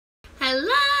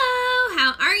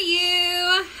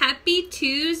Happy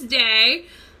Tuesday.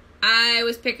 I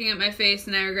was picking up my face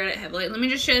and I regret it heavily. Let me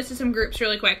just share this to some groups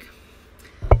really quick.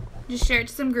 Just share it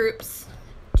to some groups.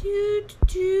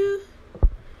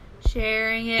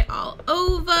 Sharing it all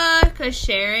over, because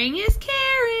sharing is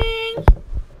caring.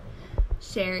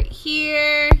 Share it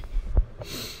here.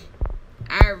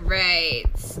 Alright,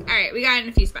 we got it in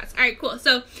a few spots. Alright, cool.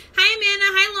 So, hi Amanda,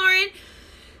 hi Lauren.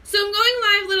 So I'm going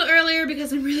live a little earlier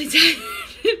because I'm really tired.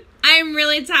 I'm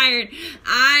really tired.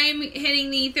 I'm hitting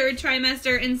the 3rd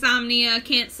trimester, insomnia,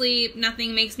 can't sleep,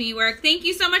 nothing makes me work. Thank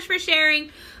you so much for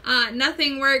sharing.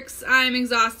 Nothing works, I'm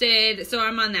exhausted, so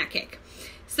I'm on that kick.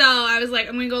 So I was like,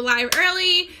 I'm going to go live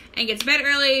early and get to bed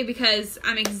early because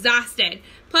I'm exhausted.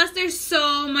 Plus there's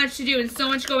so much to do and so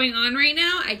much going on right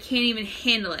now, I can't even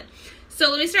handle it.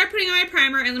 So let me start putting on my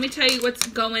primer and let me tell you what's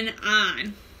going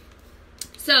on.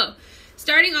 So,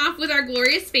 starting off with our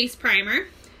Glorious Face Primer.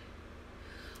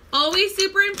 Always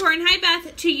super important, hi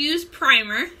Beth, to use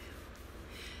primer.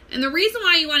 And the reason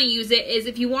why you want to use it is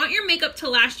if you want your makeup to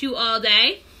last you all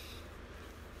day.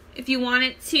 If you want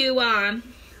it to not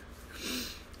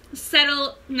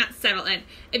settle in.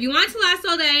 If you want it to last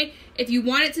all day, if you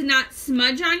want it to not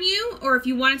smudge on you, or if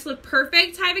you want it to look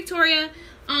perfect, hi Victoria,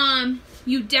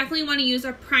 you definitely want to use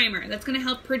a primer. That's going to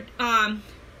help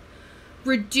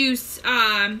reduce,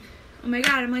 oh my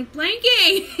god, I'm like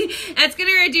blanking. That's going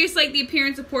to reduce like the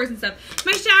appearance of pores and stuff.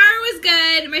 My shower was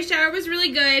good. My shower was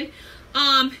really good.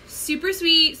 Super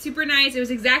sweet, super nice. It was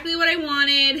exactly what I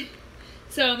wanted.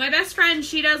 So my best friend,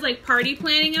 she does like party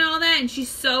planning and all that, and she's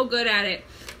so good at it.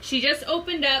 She just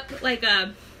opened up like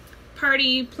a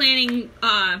party planning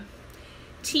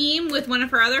team with one of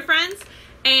her other friends,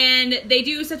 and they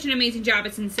do such an amazing job.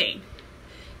 It's insane.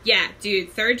 Yeah,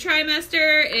 dude, 3rd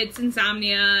trimester, it's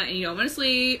insomnia, and you don't want to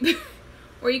sleep,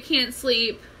 or you can't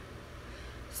sleep.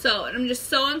 So, and I'm just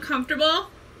so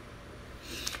uncomfortable.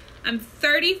 I'm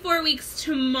 34 weeks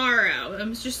tomorrow.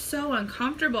 I'm just so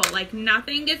uncomfortable. Like,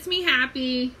 nothing gets me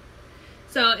happy.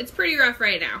 So, it's pretty rough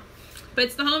right now. But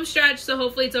it's the home stretch, so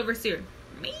hopefully it's over soon.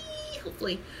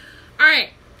 Hopefully.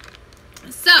 Alright.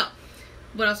 So,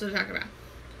 what else was I talking about?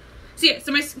 So yeah,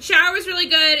 so my shower was really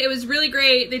good. It was really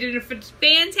great. They did a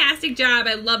fantastic job.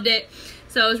 I loved it.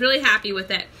 So I was really happy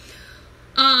with it.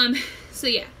 So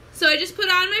yeah. So I just put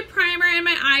on my primer and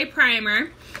my eye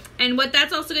primer. And what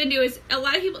that's also going to do is, a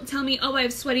lot of people tell me, oh, I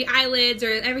have sweaty eyelids,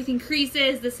 or everything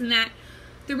creases, this and that.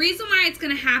 The reason why it's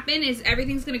going to happen is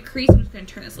everything's going to crease. I'm just going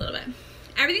to turn this a little bit.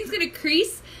 Everything's going to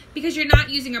crease because you're not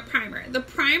using a primer. The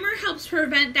primer helps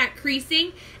prevent that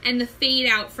creasing and the fade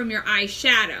out from your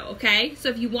eyeshadow, okay? So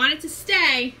if you want it to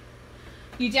stay,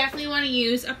 you definitely want to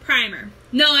use a primer.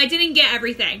 No, I didn't get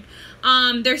everything.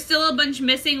 There's still a bunch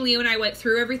missing. Leo and I went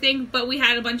through everything, but we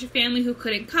had a bunch of family who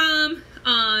couldn't come,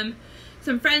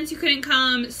 some friends who couldn't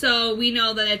come, so we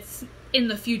know that it's in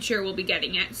the future we'll be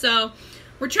getting it. So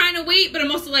we're trying to wait, but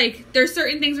I'm also like, there's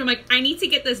certain things where I'm like, I need to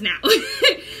get this now.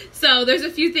 So there's a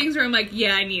few things where I'm like,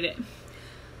 yeah, I need it.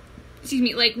 Excuse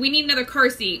me, like we need another car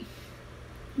seat.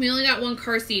 We only got one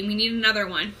car seat and we need another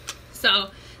one. So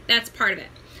that's part of it.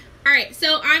 Alright,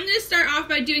 so I'm going to start off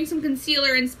by doing some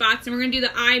concealer in spots, and we're going to do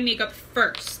the eye makeup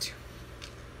first.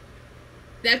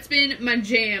 That's been my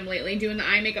jam lately, doing the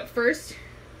eye makeup first.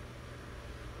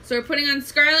 So we're putting on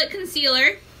Scarlet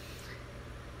Concealer.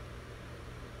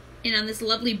 And on this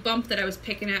lovely bump that I was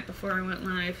picking at before I went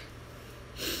live.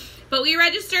 But we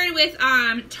registered with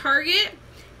Target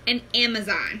and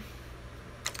Amazon.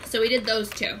 So we did those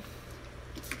two.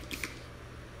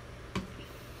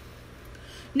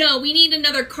 No, we need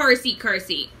another car seat.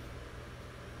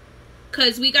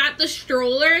 Because we got the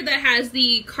stroller that has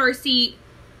the car seat,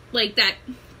 like that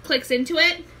clicks into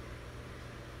it.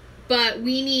 But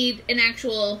we need an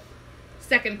actual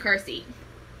second car seat.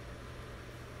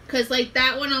 Because, like,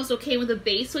 that one also came with a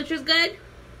base, which was good.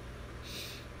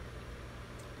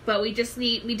 But we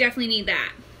definitely need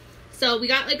that. So, we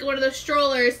got, like, one of those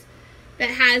strollers that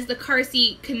has the car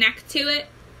seat connect to it.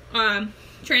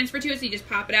 Transfer to it, so you just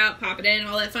pop it out, pop it in,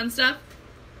 all that fun stuff.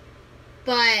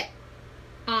 But,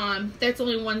 that's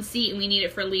only one seat, and we need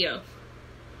it for Leo.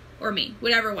 Or me.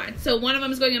 Whatever one. So, one of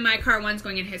them is going in my car, one's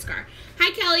going in his car.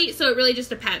 Hi, Kelly. So, it really just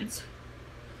depends.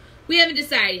 We haven't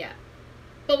decided yet.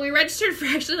 But we registered for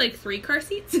actually like 3 car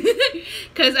seats.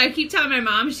 Because I keep telling my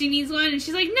mom she needs one. And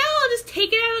she's like, no, I'll just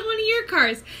take it out of one of your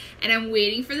cars. And I'm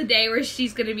waiting for the day where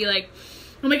she's going to be like,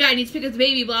 oh my god, I need to pick up the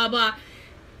baby, blah, blah.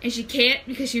 And she can't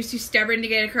because she was too stubborn to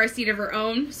get a car seat of her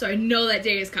own. So I know that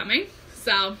day is coming.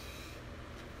 So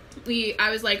I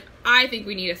was like, I think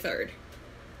we need a 3rd.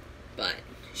 But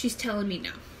she's telling me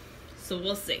no. So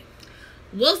we'll see.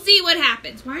 We'll see what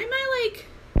happens. Why am I like...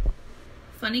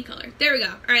 funny color. There we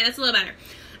go. Alright, that's a little better.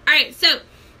 Alright, so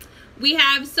we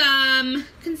have some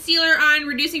concealer on,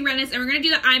 reducing redness, and we're going to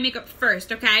do the eye makeup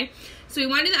first, okay? So we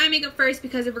want to do the eye makeup first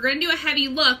because if we're going to do a heavy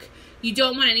look, you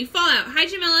don't want any fallout. Hi,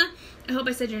 Jamila. I hope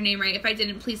I said your name right. If I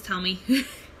didn't, please tell me.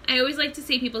 I always like to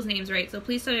say people's names right, so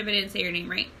please tell me if I didn't say your name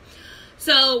right.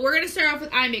 So we're going to start off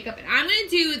with eye makeup, and I'm going to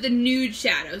do the nude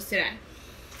shadows today.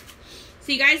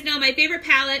 So you guys know my favorite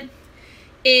palette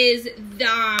is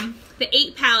the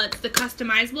 8 palettes, the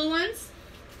customizable ones.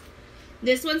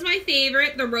 This one's my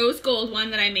favorite, the rose gold one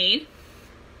that I made.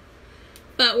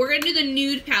 But we're going to do the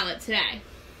nude palette today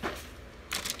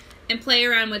and play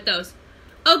around with those.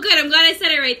 Oh, good. I'm glad I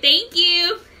said it right. Thank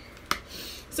you.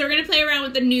 So we're going to play around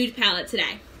with the nude palette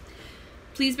today.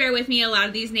 Please bear with me. A lot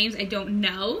of these names I don't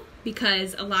know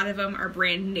because a lot of them are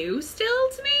brand new still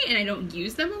to me and I don't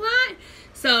use them a lot.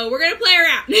 So we're going to play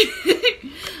around.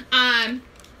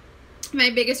 My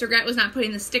biggest regret was not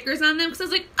putting the stickers on them because I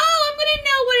was like, oh, I'm going to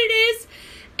know what it is.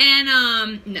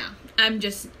 And, no,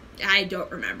 I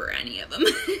don't remember any of them.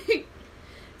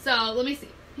 So, let me see.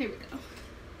 Here we go.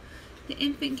 The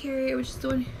infant carrier, which is the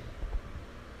one.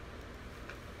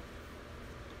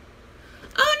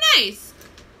 Oh, nice.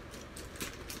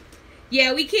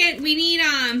 Yeah, we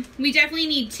definitely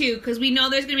need 2 because we know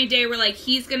there's going to be a day where, like,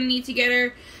 he's going to need to get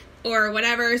her or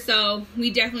whatever. So,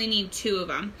 we definitely need 2 of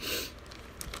them.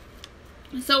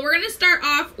 So, we're going to start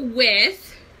off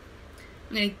with,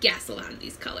 I'm going to guess a lot of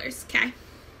these colors, okay? I'm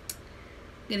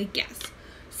going to guess.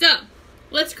 So,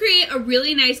 let's create a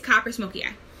really nice copper smoky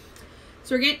eye.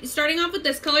 So, we're starting off with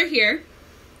this color here.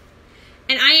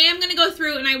 And I am going to go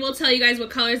through and I will tell you guys what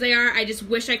colors they are. I just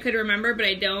wish I could remember, but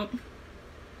I don't.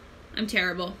 I'm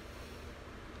terrible.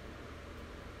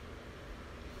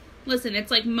 Listen,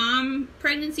 it's like mom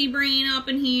pregnancy brain up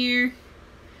in here.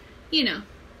 You know.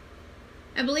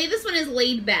 I believe this one is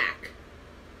Laid Back.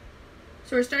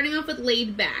 So we're starting off with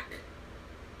Laid Back.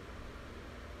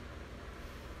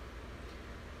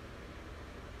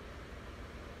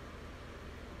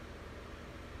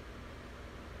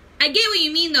 I get what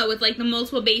you mean though with like the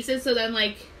multiple bases, so then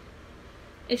like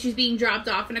if she's being dropped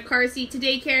off in a car seat to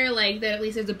daycare, like that at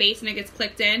least there's a base and it gets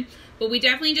clicked in. But we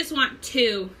definitely just want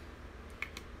 2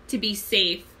 to be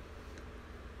safe.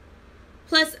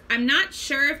 Plus, I'm not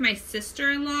sure if my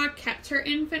sister-in-law kept her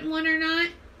infant one or not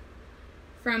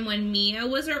from when Mia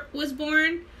was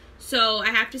born. So I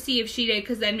have to see if she did,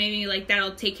 because then maybe like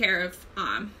that'll take care of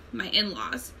my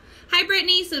in-laws. Hi,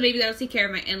 Brittany. So maybe that'll take care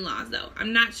of my in-laws, though.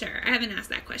 I'm not sure. I haven't asked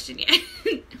that question yet.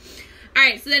 All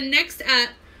right. So then next up,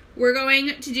 we're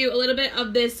going to do a little bit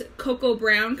of this cocoa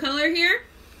brown color here.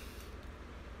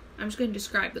 I'm just going to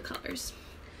describe the colors.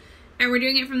 And we're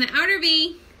doing it from the outer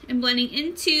V and blending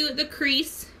into the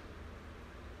crease.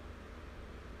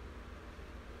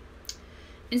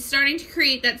 And starting to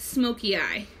create that smoky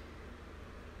eye.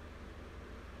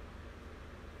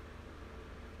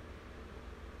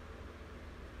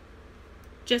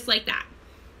 Just like that.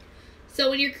 So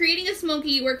when you're creating a smoky,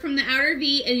 you work from the outer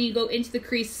V and you go into the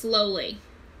crease slowly.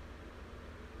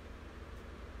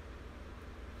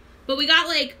 But we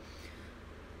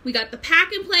got the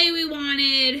pack and play we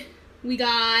wanted. We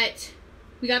got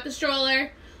the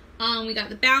stroller. We got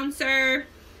the bouncer.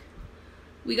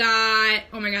 We got,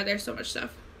 oh my god, there's so much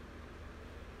stuff.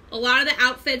 A lot of the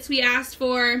outfits we asked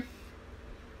for.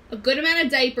 A good amount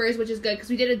of diapers, which is good because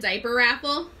we did a diaper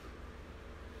raffle.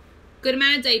 Good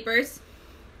amount of diapers.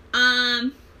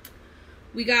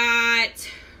 We got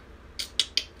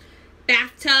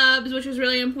bathtubs, which was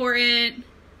really important.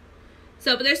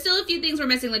 So, but there's still a few things we're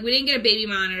missing. Like, we didn't get a baby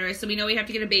monitor, so we know we have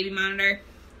to get a baby monitor.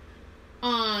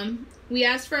 We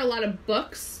asked for a lot of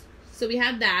books, so we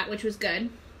had that, which was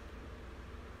good.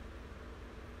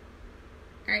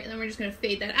 Alright, then we're just going to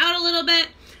fade that out a little bit.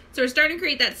 So we're starting to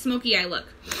create that smoky eye look.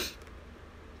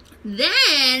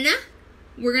 Then,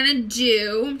 we're going to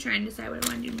do, I'm trying to decide what I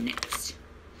want to do next.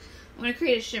 I want to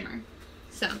create a shimmer.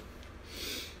 So,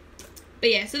 but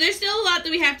yeah, so there's still a lot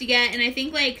that we have to get, and I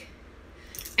think, like,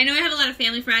 I know I have a lot of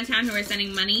family from out of town who are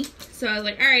sending money, so I was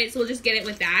like, alright, so we'll just get it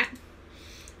with that.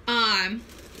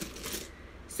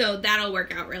 So that'll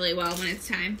work out really well when it's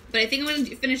time. But I think I'm going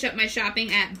to finish up my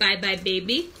shopping at Bye Bye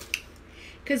Baby.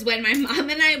 Because when my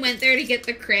mom and I went there to get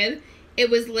the crib,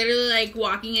 it was literally like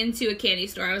walking into a candy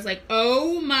store. I was like,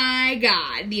 oh my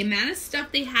god. The amount of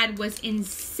stuff they had was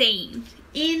insane.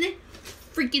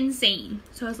 Freaking insane.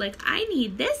 So I was like, I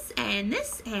need this and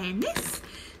this and this.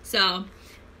 So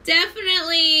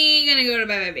definitely going to go to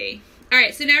Bye Bye Baby.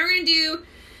 Alright, so now we're going to do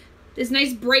this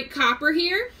nice bright copper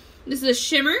here. This is a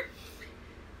shimmer.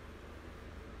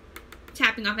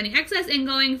 Tapping off any excess and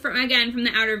going from, again, from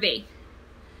the outer V.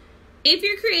 If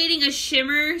you're creating a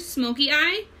shimmer smoky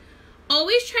eye,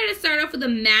 always try to start off with a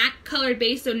matte colored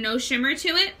base, so no shimmer to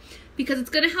it, because it's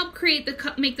going to help create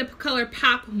make the color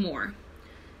pop more.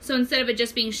 So instead of it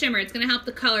just being shimmer, it's going to help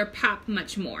the color pop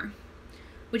much more,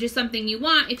 which is something you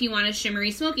want if you want a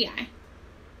shimmery smoky eye.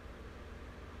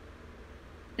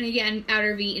 And again,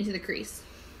 outer V into the crease.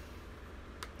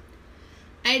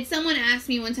 I had someone ask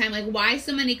me one time, like, why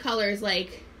so many colors,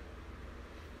 like,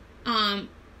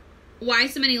 why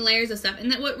so many layers of stuff?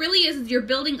 And that what really is you're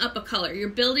building up a color. You're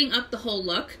building up the whole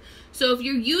look. So if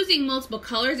you're using multiple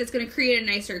colors, it's going to create a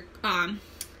nicer,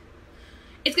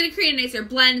 it's going to create a nicer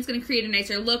blend. It's going to create a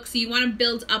nicer look. So you want to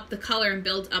build up the color and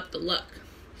build up the look.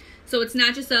 So it's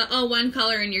not just one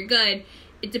color and you're good.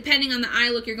 Depending on the eye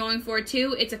look you're going for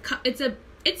too, it's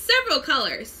several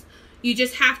colors. You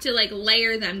just have to like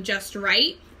layer them just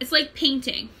right. It's like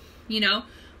painting, you know?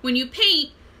 When you paint,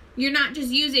 you're not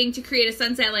just using to create a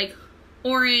sunset like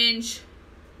orange,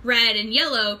 red, and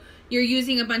yellow. You're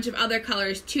using a bunch of other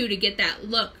colors too to get that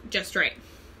look just right.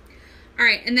 All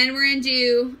right, and then we're gonna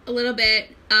do a little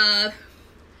bit of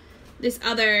this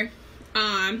other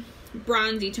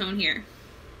bronzy tone here.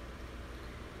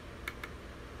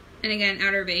 And again,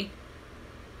 outer V.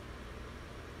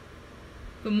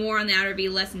 But more on the outer V,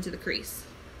 less into the crease.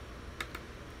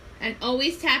 And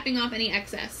always tapping off any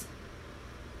excess.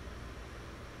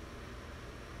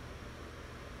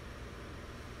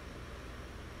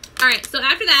 Alright, so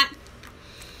after that,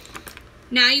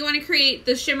 now you want to create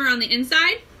the shimmer on the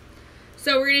inside.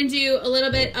 So we're going to do a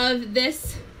little bit of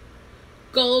this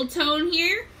gold tone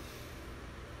here.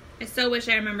 I so wish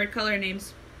I remembered color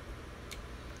names.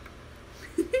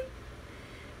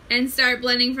 And start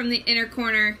blending from the inner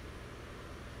corner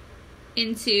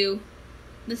into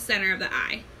the center of the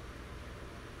eye.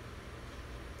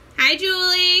 Hi,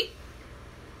 Julie!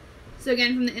 So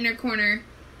again, from the inner corner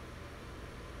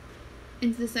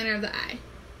into the center of the eye.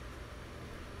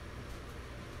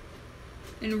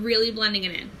 And really blending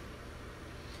it in.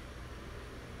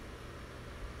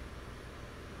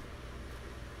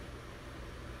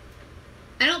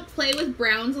 I don't play with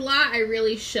browns a lot. I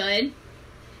really should.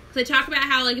 Because I talk about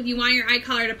how, like, if you want your eye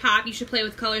color to pop, you should play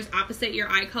with colors opposite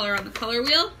your eye color on the color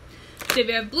wheel. So if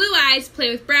you have blue eyes, play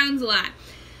with browns a lot.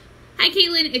 Hi,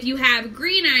 Caitlin. If you have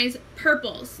green eyes,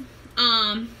 purples.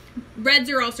 Reds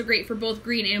are also great for both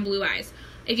green and blue eyes.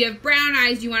 If you have brown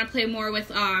eyes, you want to play more with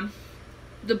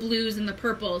the blues and the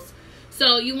purples.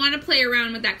 So you want to play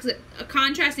around with that because a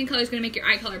contrasting color is going to make your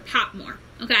eye color pop more.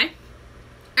 Okay?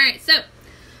 Alright, so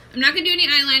I'm not going to do any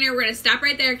eyeliner. We're going to stop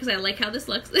right there because I like how this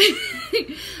looks.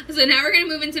 So now we're going to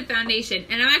move into foundation.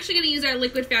 And I'm actually going to use our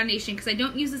liquid foundation because I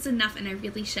don't use this enough and I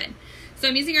really should. So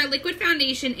I'm using our liquid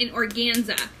foundation in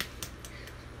Organza.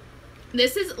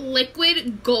 This is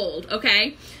liquid gold,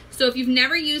 okay? So if you've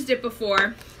never used it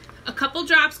before, a couple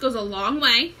drops goes a long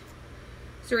way.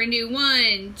 So we're going to do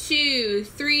 1, 2,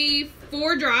 3,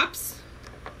 4 drops.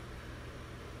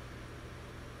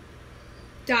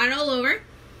 Dot it all over.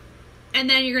 And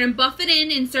then you're going to buff it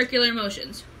in circular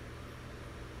motions.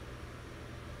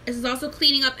 This is also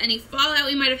cleaning up any fallout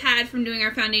we might have had from doing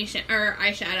our foundation or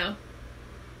eyeshadow.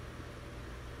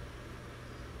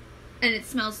 And it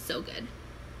smells so good.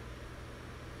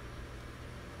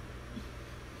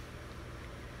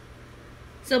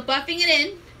 So buffing it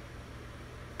in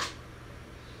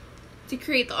to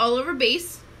create the all over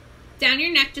base. Down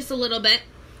your neck just a little bit.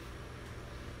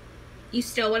 You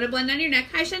still want to blend on your neck.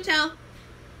 Hi, Chantel.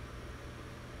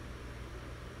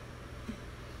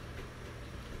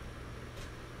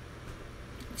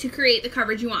 To create the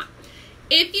coverage you want.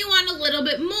 If you want a little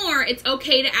bit more, it's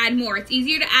okay to add more. It's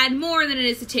easier to add more than it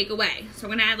is to take away. So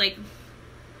I'm going to add like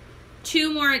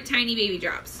 2 more tiny baby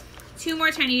drops. 2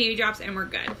 more tiny baby drops and we're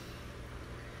good.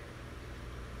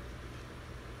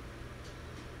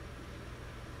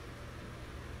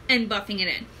 And buffing it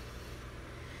in.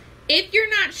 If you're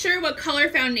not sure what color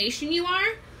foundation you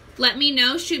are, let me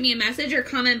know. Shoot me a message or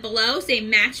comment below. Say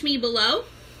match me below.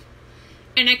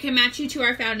 And I can match you to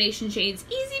our foundation shades.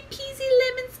 Easy peasy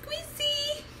lemon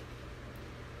squeezy.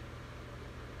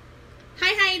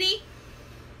 Hi, Heidi.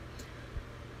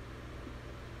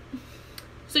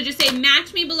 So just say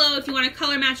match me below if you want a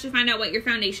color match to find out what your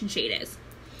foundation shade is.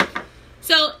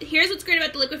 So here's what's great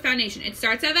about the liquid foundation. It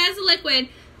starts out as a liquid,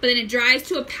 but then it dries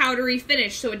to a powdery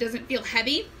finish so it doesn't feel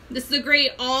heavy. This is a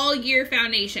great all year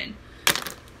foundation.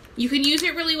 You can use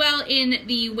it really well in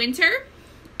the winter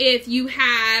if you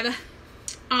have,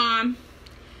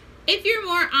 if you're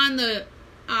more on the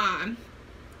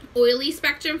oily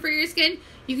spectrum for your skin,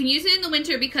 you can use it in the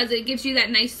winter because it gives you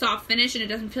that nice soft finish and it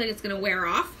doesn't feel like it's going to wear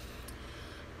off.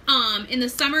 In the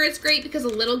summer it's great because a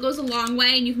little goes a long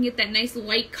way and you can get that nice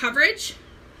light coverage.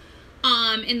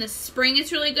 In the spring,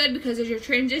 it's really good because as you're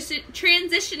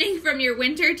transitioning from your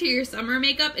winter to your summer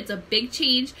makeup, it's a big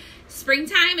change.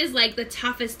 Springtime is like the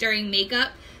toughest during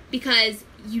makeup because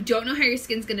you don't know how your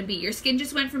skin's going to be. Your skin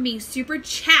just went from being super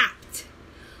chapped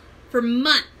for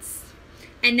months,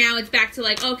 and now it's back to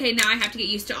like, okay, now I have to get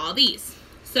used to all these.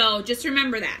 So just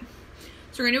remember that.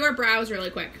 So we're going to do our brows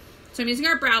really quick. So I'm using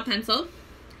our brow pencil.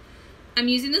 I'm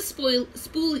using the spoolie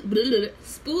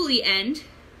end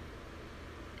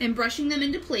and brushing them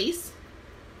into place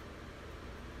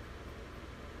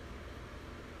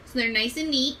so they're nice and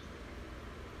neat.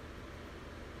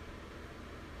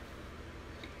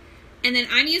 And then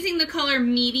I'm using the color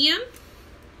medium,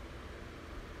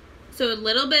 so a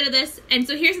little bit of this. And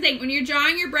so here's the thing, when you're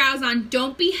drawing your brows on,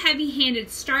 don't be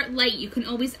heavy-handed. Start light. You can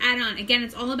always add on. Again,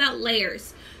 it's all about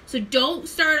layers, so don't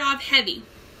start off heavy.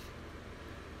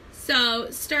 So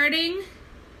starting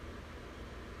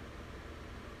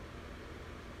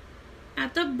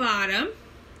at the bottom,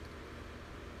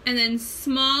 and then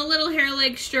small little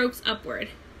hair-like strokes upward.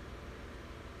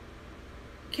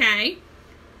 Okay.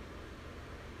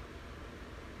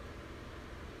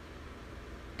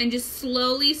 And just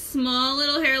slowly, small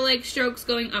little hair-like strokes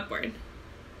going upward.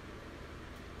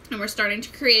 And we're starting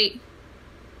to create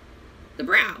the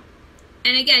brow.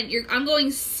 And again, I'm going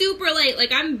super light,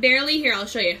 like I'm barely here. I'll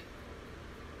show you.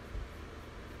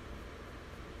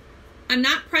 I'm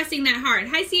not pressing that hard.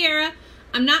 Hi, Sierra.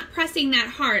 I'm not pressing that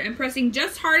hard. I'm pressing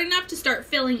just hard enough to start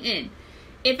filling in.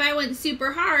 If I went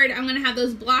super hard, I'm going to have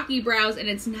those blocky brows and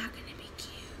it's not going to be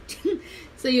cute.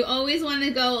 So you always want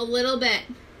to go a little bit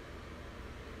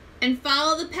and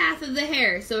follow the path of the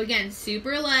hair. So again,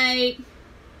 super light,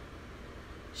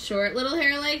 short little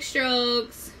hair-like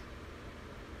strokes,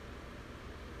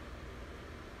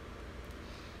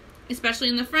 especially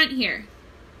in the front here.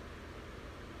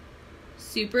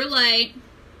 Super light.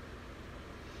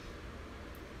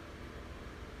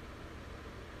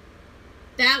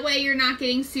 That way you're not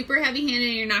getting super heavy-handed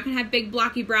and you're not going to have big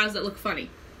blocky brows that look funny.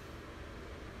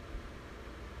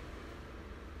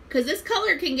 Because this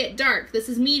color can get dark. This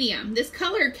is medium. This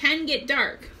color can get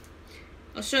dark.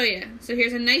 I'll show you. So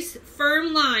here's a nice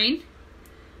firm line.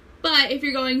 But if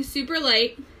you're going super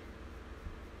light,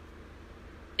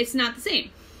 it's not the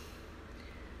same.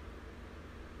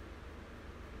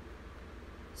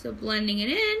 So blending it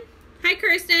in. Hi,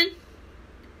 Kirsten.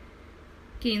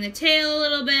 Getting the tail a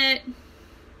little bit.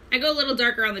 I go a little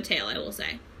darker on the tail, I will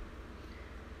say.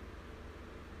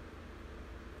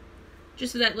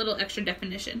 Just for that little extra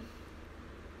definition.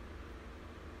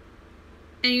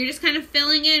 And you're just kind of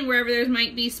filling in wherever there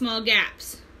might be small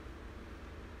gaps.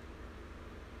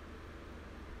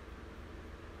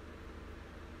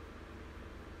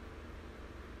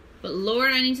 But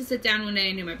Lord, I need to sit down one day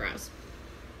and do my brows.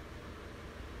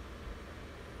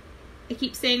 I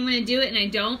keep saying I'm going to do it and I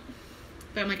don't.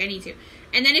 But I'm like, I need to.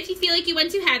 And then if you feel like you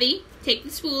went too heavy, take the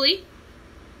spoolie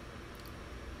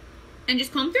and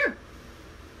just comb through.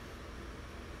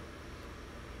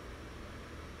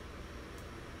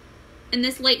 And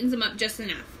this lightens them up just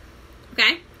enough.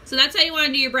 Okay? So that's how you want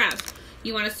to do your brows.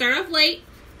 You want to start off light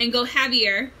and go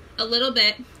heavier a little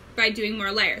bit by doing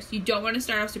more layers. You don't want to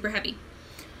start off super heavy.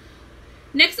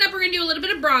 Next up, we're going to do a little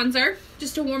bit of bronzer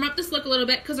just to warm up this look a little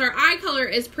bit because our eye color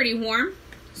is pretty warm.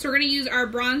 So we're going to use our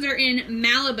bronzer in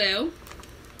Malibu.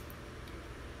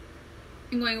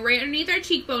 I'm going right underneath our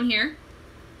cheekbone here.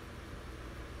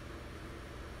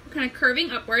 Kind of curving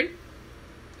upward.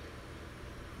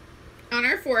 On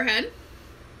our forehead.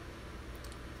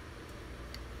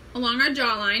 Along our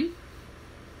jawline.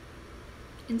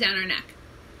 And down our neck.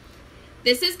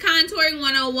 This is contouring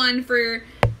 101 for,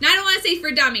 now I don't want to say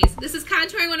for dummies. This is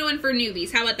contouring 101 for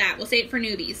newbies. How about that? We'll say it for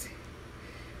newbies.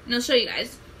 And I'll show you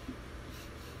guys.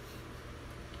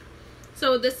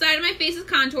 So this side of my face is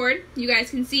contoured. You guys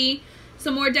can see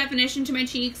some more definition to my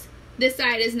cheeks. This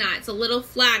side is not. It's a little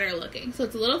flatter looking. So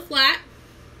it's a little flat.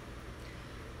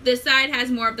 This side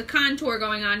has more of the contour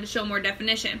going on to show more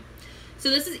definition. So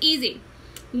this is easy.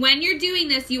 When you're doing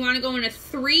this, you want to go in a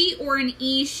 3 or an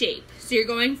E shape. So you're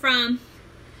going from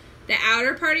the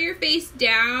outer part of your face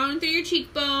down through your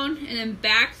cheekbone and then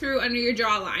back through under your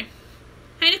jawline.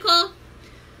 Hi, Nicole.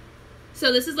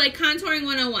 So this is like contouring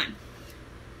 101.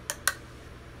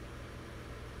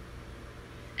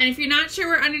 And if you're not sure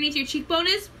where underneath your cheekbone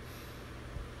is,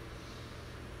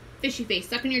 fishy face,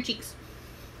 suck in your cheeks.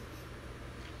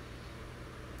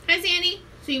 Hi, Sandy.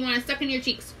 So you want to suck in your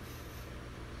cheeks.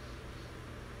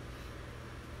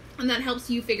 And that helps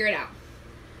you figure it out.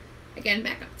 Again,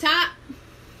 back up top.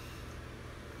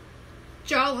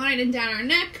 Jawline and down our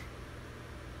neck.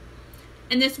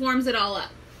 And this warms it all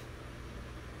up.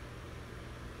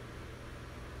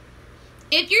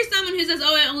 If you're someone who says,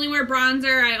 oh, I only wear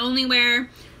bronzer, I only wear,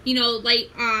 you know,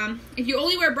 light, if you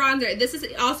only wear bronzer, this is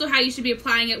also how you should be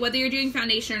applying it, whether you're doing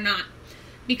foundation or not.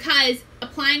 Because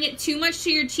applying it too much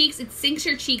to your cheeks, it sinks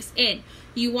your cheeks in.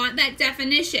 You want that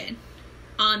definition.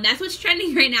 That's what's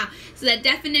trending right now. So that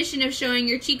definition of showing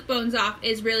your cheekbones off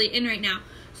is really in right now.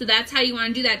 So that's how you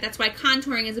want to do that. That's why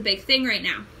contouring is a big thing right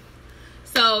now.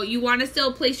 So you want to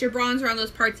still place your bronzer on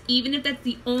those parts, even if that's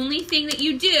the only thing that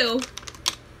you do.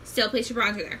 Still place your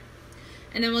bronzer there.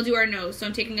 And then we'll do our nose. So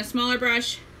I'm taking a smaller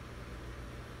brush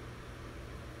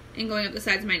and going up the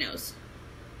sides of my nose.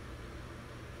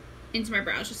 Into my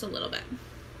brows just a little bit.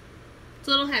 It's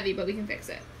a little heavy, but we can fix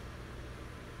it.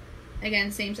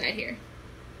 Again, same side here.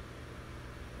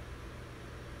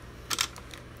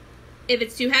 If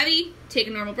it's too heavy, take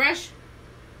a normal brush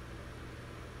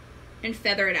and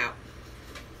feather it out.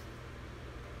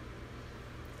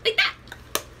 Like that.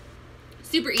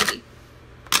 Super easy.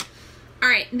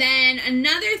 Alright, then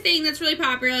another thing that's really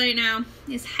popular right now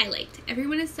is highlight.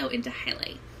 Everyone is so into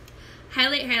highlight.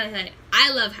 Highlight, highlight, highlight.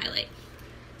 I love highlight.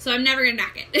 So I'm never going to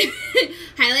knock it.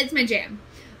 Highlight's my jam.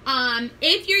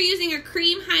 If you're using a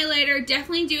cream highlighter,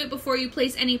 definitely do it before you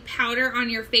place any powder on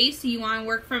your face. So you want to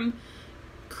work from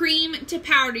cream to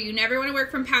powder. You never want to work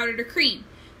from powder to cream.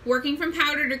 Working from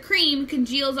powder to cream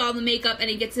congeals all the makeup and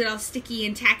it gets it all sticky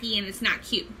and tacky and it's not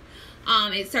cute.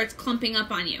 It starts clumping up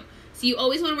on you. So you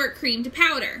always want to work cream to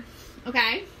powder.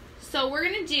 Okay? So we're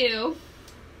going to do,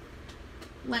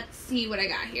 let's see what I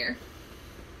got here.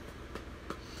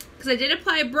 Because I did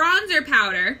apply bronzer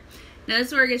powder. Now this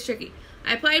is where it gets tricky.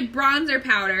 I applied bronzer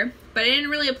powder, but I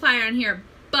didn't really apply it on here.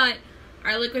 But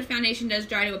our liquid foundation does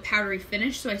dry to a powdery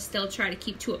finish, so I still try to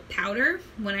keep to a powder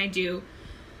when I do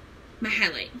my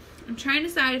highlight. I'm trying to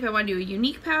decide if I want to do a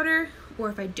unique powder or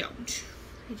if I don't.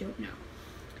 I don't know.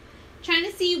 Trying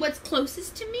to see what's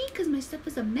closest to me because my stuff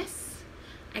is a mess.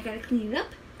 I gotta clean it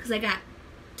up because I got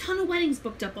a ton of weddings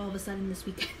booked up all of a sudden this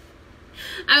weekend.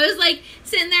 I was like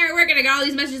sitting there at work and I got all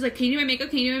these messages like, can you do my makeup?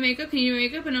 Can you do my makeup? Can you do my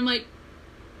makeup? And I'm like,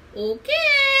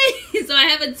 okay. So I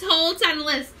have a whole ton of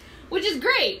lists, which is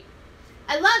great.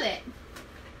 I love it.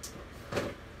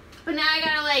 But now I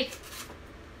gotta like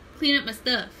clean up my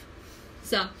stuff.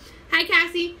 So, hi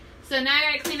Cassie. So now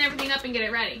I gotta clean everything up and get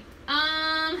it ready.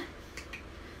 Alright,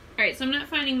 so I'm not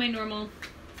finding my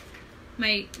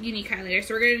unique highlighter.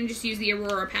 So we're gonna just use the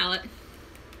Aurora palette.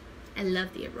 I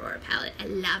love the Aurora palette. I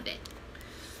love it.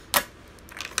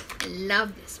 I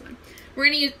love this one. We're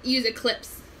going to use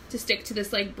Eclipse to stick to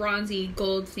this like bronzy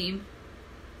gold theme.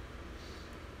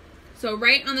 So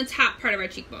right on the top part of our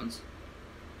cheekbones.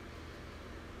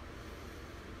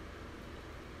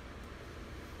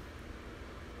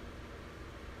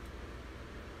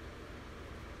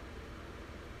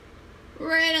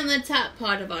 Right on the top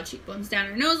part of our cheekbones. Down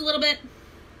our nose a little bit.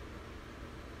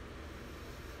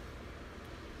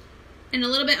 And a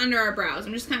little bit under our brows.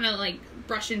 I'm just kind of like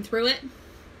brushing through it.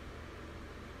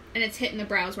 And it's hitting the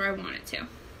brows where I want it to.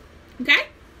 Okay?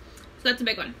 So that's a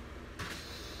big one.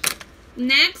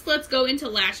 Next, let's go into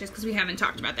lashes because we haven't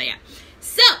talked about that yet.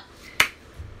 So,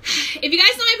 if you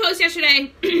guys saw my post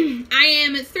yesterday, I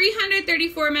am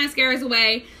 334 mascaras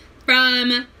away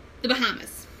from the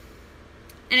Bahamas.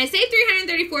 And I say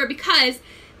 334 because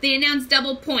they announced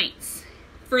double points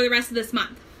for the rest of this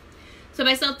month. So if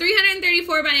I sell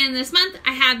 334 by the end of this month,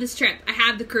 I have this trip. I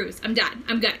have the cruise. I'm done.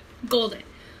 I'm good. Golden.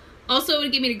 Also, it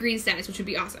would give me the green status, which would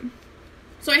be awesome.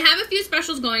 So I have a few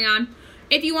specials going on.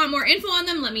 If you want more info on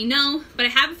them, let me know. But I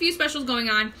have a few specials going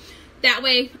on. That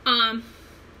way,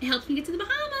 it helps me get to the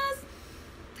Bahamas.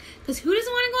 Because who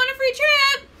doesn't want to go on a free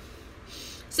trip?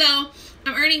 So,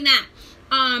 I'm earning that.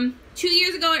 2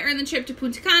 years ago, I earned the trip to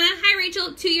Punta Cana. Hi,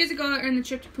 Rachel. 2 years ago, I earned the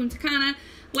trip to Punta Cana.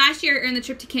 Last year, I earned the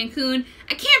trip to Cancun.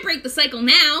 I can't break the cycle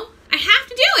now. I have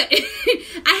to do it.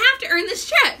 I have to earn this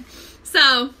trip.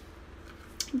 So,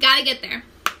 gotta get there.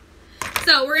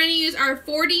 So, we're going to use our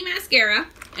 4D mascara.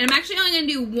 And I'm actually only going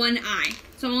to do one eye.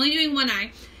 So, I'm only doing one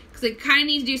eye. Because I kind of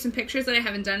need to do some pictures that I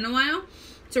haven't done in a while.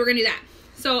 So, we're going to do that.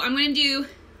 So, I'm going to do...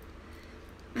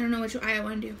 I don't know which eye I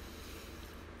want to do.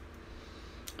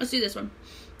 Let's do this one.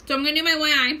 So, I'm going to do my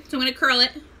one eye. So, I'm going to curl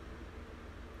it.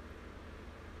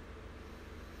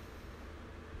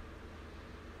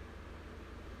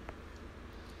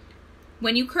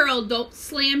 When you curl, don't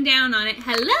slam down on it.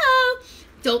 Hello!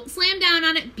 Don't slam down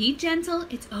on it. Be gentle.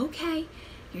 It's okay.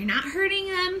 You're not hurting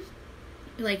them.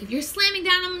 Like, if you're slamming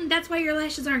down on them, that's why your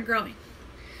lashes aren't growing.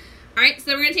 Alright, so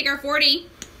then we're going to take our 4D.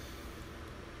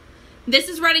 This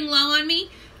is running low on me.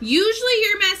 Usually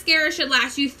your mascara should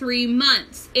last you 3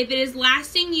 months. If it is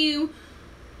lasting you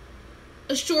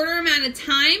a shorter amount of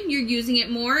time, you're using it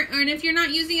more. And if you're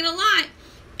not using it a lot,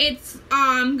 it's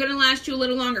gonna last you a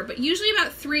little longer, but usually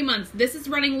about 3 months. This is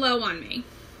running low on me.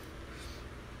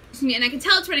 And I can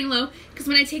tell it's running low because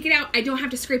when I take it out, I don't have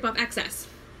to scrape off excess.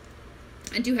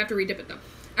 I do have to redip it though.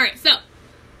 Alright, so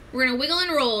we're gonna wiggle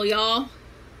and roll, y'all.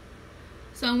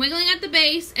 So I'm wiggling at the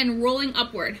base and rolling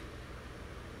upward.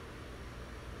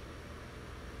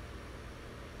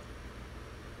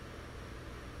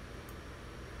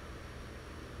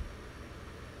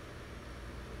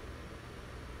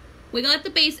 Wiggle at the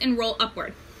base and roll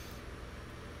upward.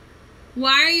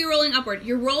 Why are you rolling upward?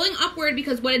 You're rolling upward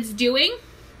because what it's doing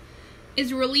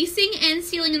is releasing and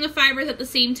sealing in the fibers at the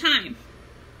same time.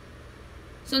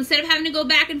 So instead of having to go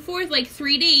back and forth like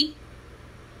 3D,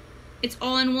 it's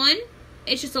all in one.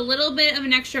 It's just a little bit of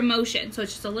an extra motion. So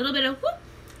it's just a little bit of whoop,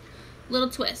 little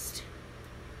twist.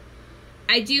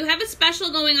 I do have a special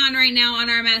going on right now on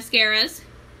our mascaras.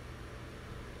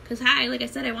 Because, hi, like I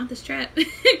said, I want this trip.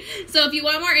 So if you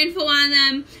want more info on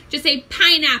them, just say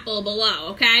pineapple below,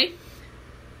 okay?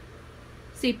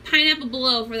 Say pineapple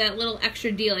below for that little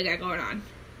extra deal I got going on.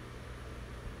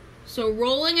 So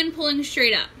rolling and pulling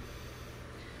straight up.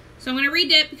 So I'm going to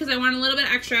redip because I want a little bit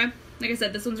extra. Like I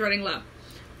said, this one's running low.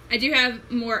 I do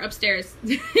have more upstairs.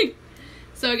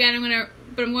 So again, I'm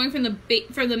going from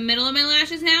the middle of my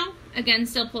lashes now. Again,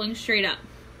 still pulling straight up.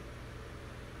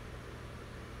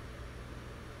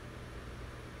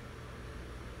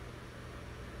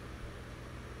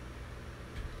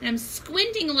 And I'm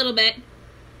squinting a little bit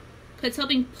because it's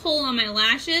helping pull on my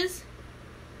lashes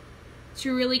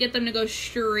to really get them to go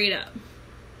straight up.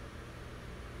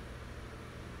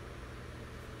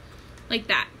 Like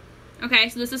that. Okay,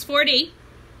 so this is 4D.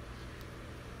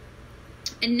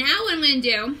 And now what I'm going to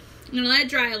do, I'm going to let it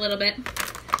dry a little bit.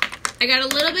 I got a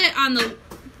little bit on the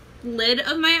lid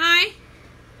of my eye.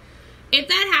 If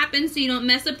that happens so you don't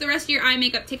mess up the rest of your eye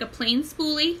makeup, take a plain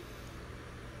spoolie.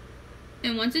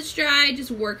 And once it's dry,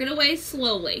 just work it away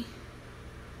slowly.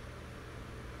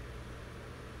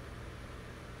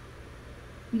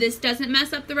 This doesn't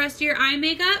mess up the rest of your eye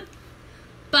makeup,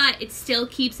 but it still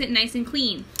keeps it nice and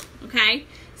clean, okay?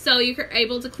 So you're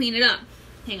able to clean it up.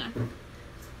 Hang on.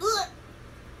 Ugh.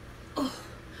 Oh,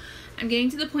 I'm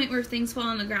getting to the point where if things fall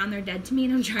on the ground, they're dead to me,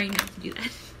 and I'm trying not to do that.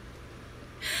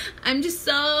 I'm just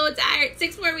so tired.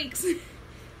 6 more weeks.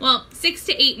 Well, 6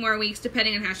 to 8 more weeks,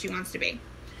 depending on how she wants to be.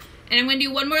 And I'm going to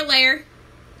do one more layer,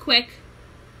 quick.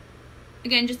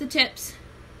 Again, just the tips.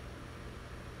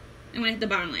 I'm going to hit the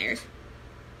bottom layers.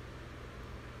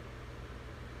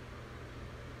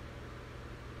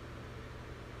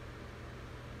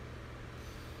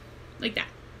 Like that.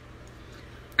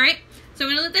 Alright, so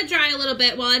I'm going to let that dry a little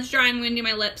bit. While it's drying, I'm going to do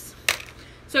my lips.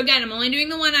 So again, I'm only doing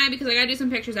the one eye because I got to do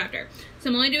some pictures after. So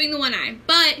I'm only doing the one eye.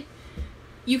 But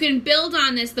you can build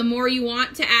on this. The more you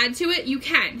want to add to it, you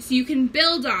can. So you can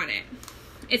build on it.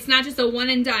 It's not just a one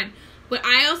and done. What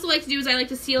I also like to do is I like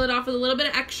to seal it off with a little bit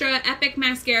of extra Epic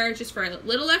mascara just for a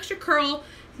little extra curl,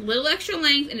 a little extra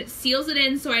length, and it seals it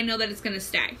in so I know that it's going to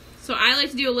stay. So I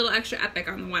like to do a little extra Epic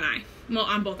on the one eye. Well,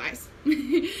 on both eyes.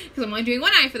 Because I'm only doing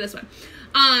one eye for this one.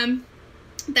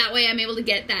 That way I'm able to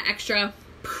get that extra.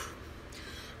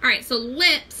 Alright, so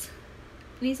lips.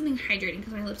 I need something hydrating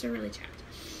because my lips are really chapped.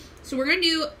 So we're going to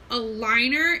do a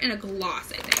liner and a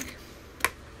gloss, I think.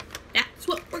 That's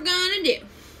what we're going to do.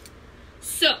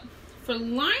 So, for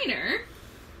liner,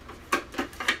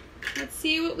 let's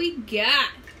see what we got.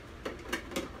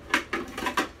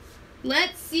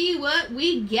 Let's see what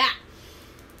we got.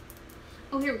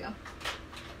 Oh, here we go.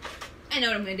 I know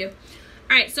what I'm going to do.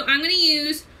 Alright, so I'm going to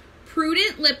use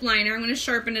Prudent Lip Liner. I'm going to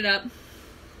sharpen it up.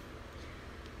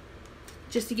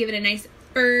 Just to give it a nice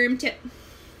firm tip.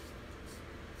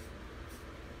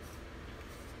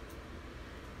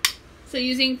 So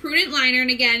using Prudent Liner,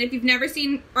 and again, if you've never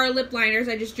seen our lip liners,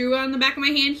 I just drew it on the back of my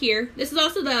hand here. This is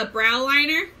also the brow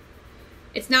liner.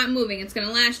 It's not moving. It's going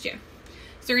to last you.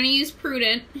 So we're going to use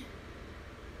Prudent.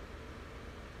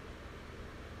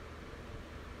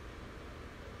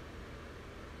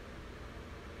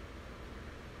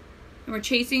 And we're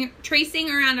tracing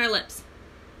around our lips.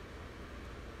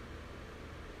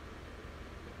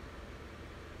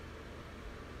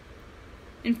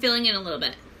 And filling in a little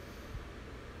bit.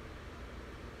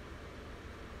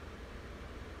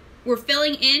 We're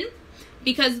filling in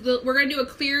because we're going to do a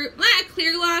clear, not a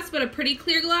clear gloss, but a pretty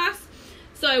clear gloss.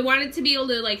 So I want it to be able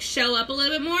to like show up a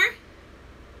little bit more.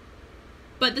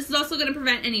 But this is also going to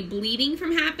prevent any bleeding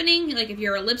from happening. Like if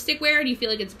you're a lipstick wearer and you feel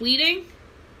like it's bleeding.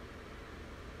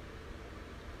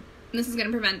 And this is going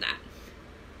to prevent that.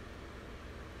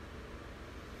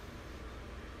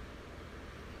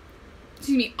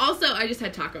 Excuse me. Also, I just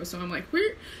had tacos, so I'm like,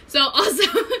 where? So also,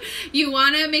 you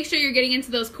want to make sure you're getting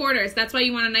into those corners. That's why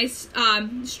you want a nice,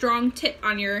 strong tip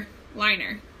on your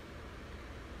liner.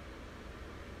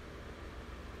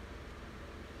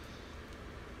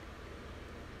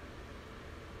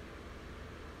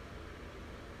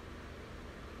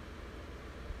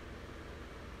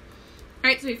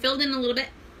 Alright, so we filled in a little bit.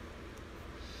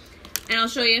 And I'll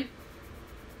show you.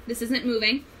 This isn't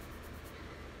moving.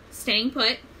 Staying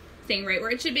put. Staying right where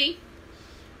it should be.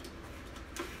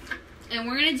 And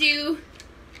we're going to do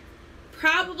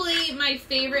probably my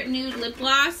favorite nude lip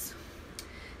gloss.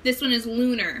 This one is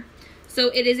Lunar. So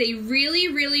it is a really,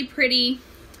 really pretty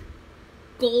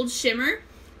gold shimmer.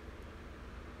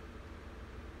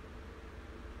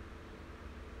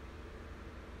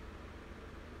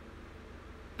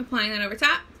 Applying that over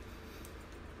top.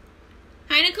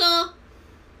 Hi, Nicole.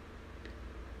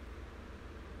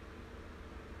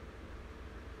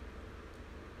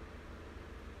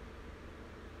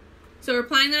 So we're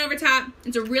applying that over top.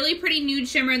 It's a really pretty nude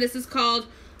shimmer. This is called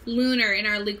Lunar in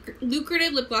our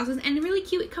lucrative lip glosses. And really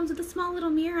cute. It comes with a small little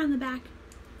mirror on the back.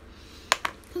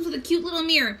 Comes with a cute little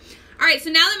mirror. Alright, so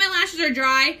now that my lashes are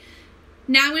dry,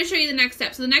 now I'm going to show you the next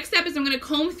step. So the next step is I'm going to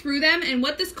comb through them. And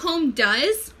what this comb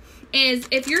does is,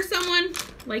 if you're someone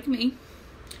like me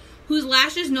whose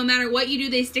lashes, no matter what you do,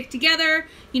 they stick together,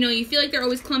 you know, you feel like they're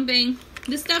always clumping,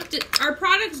 this stuff, our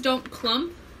products don't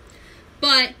clump,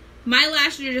 but my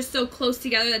lashes are just so close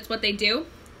together, that's what they do.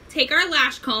 Take our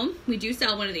lash comb, we do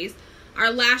sell one of these,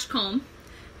 our lash comb,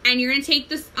 and you're going to take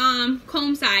this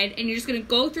comb side, and you're just going to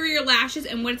go through your lashes,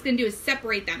 and what it's going to do is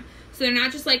separate them. So they're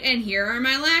not just like, and here are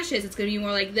my lashes, it's going to be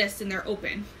more like this, and they're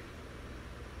open.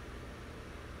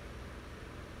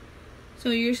 So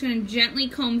you're just going to gently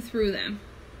comb through them.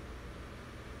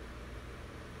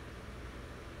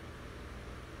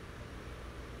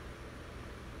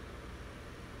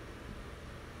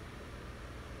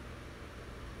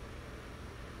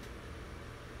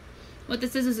 What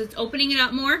this is it's opening it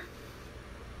up more.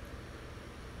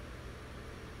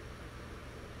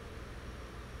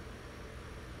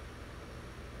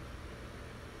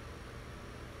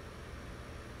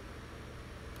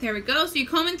 There we go. So you're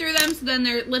combing through them, so then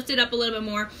they're lifted up a little bit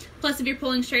more. Plus, if you're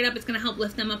pulling straight up, it's going to help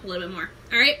lift them up a little bit more.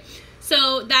 All right?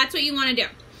 So that's what you want to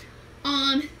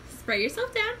do. Spray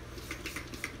yourself down.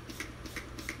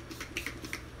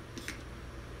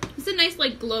 It's a nice,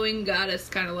 like, glowing goddess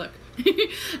kind of look.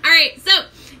 All right, so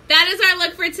that is our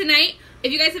look for tonight.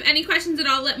 If you guys have any questions at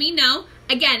all, let me know.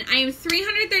 Again, I am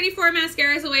 334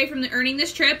 mascaras away from earning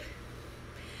this trip.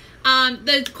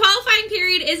 The qualifying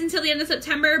period is until the end of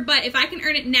September, but if I can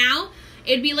earn it now,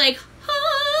 it'd be like,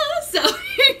 ah, so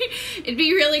it'd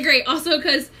be really great. Also,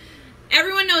 because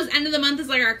everyone knows end of the month is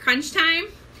like our crunch time,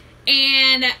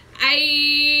 and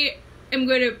I am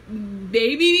going to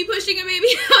maybe be pushing a baby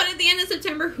out at the end of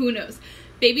September. Who knows?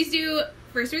 Babies due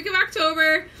first week of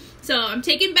October, so I'm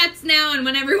taking bets now on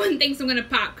when everyone thinks I'm going to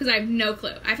pop, because I have no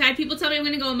clue. I've had people tell me I'm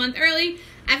going to go a month early.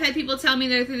 I've had people tell me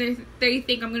that they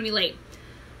think I'm going to be late.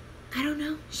 I don't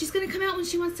know. She's going to come out when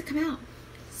she wants to come out.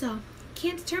 So,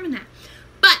 can't determine that.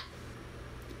 But,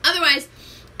 otherwise,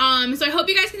 so I hope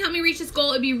you guys can help me reach this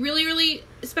goal. It'd be really, really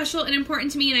special and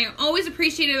important to me, and I'm always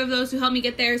appreciative of those who help me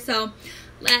get there. So,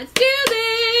 let's do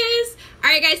this!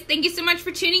 Alright guys, thank you so much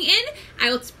for tuning in. I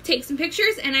will take some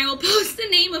pictures, and I will post the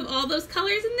name of all those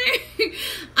colors in there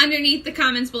underneath the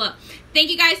comments below. Thank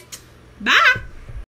you guys. Bye!